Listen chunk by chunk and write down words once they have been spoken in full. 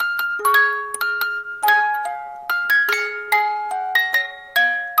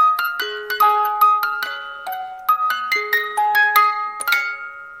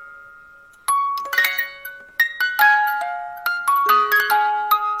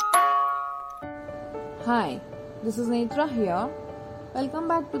Hi, this is Netra here. Welcome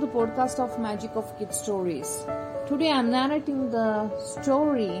back to the podcast of Magic of Kids Stories. Today I am narrating the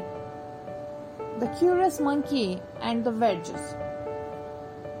story The Curious Monkey and the Wedges.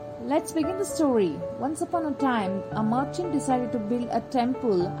 Let's begin the story. Once upon a time, a merchant decided to build a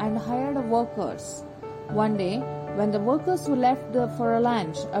temple and hired workers. One day, when the workers were left for a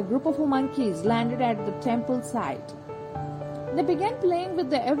lunch, a group of monkeys landed at the temple site. They began playing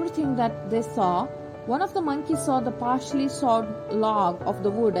with everything that they saw. One of the monkeys saw the partially sawed log of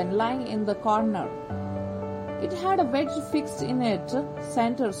the wood and lying in the corner. It had a wedge fixed in its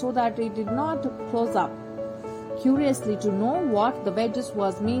center so that it did not close up. Curiously to know what the wedges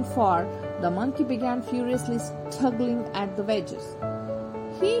was meant for, the monkey began furiously tugging at the wedges.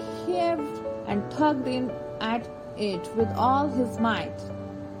 He heaved and tugged in at it with all his might.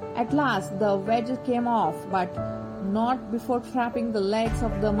 At last the wedge came off, but not before trapping the legs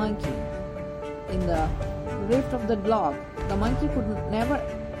of the monkey in the rift of the log. The monkey could never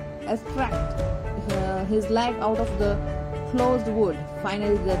extract his leg out of the closed wood.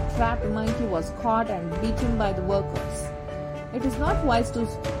 Finally, the trapped monkey was caught and beaten by the workers. It is not wise to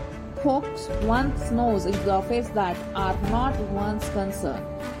poke one's nose into affairs that are not one's concern.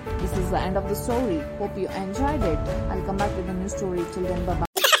 This is the end of the story. Hope you enjoyed it. I'll come back with a new story. Till then, bye-bye.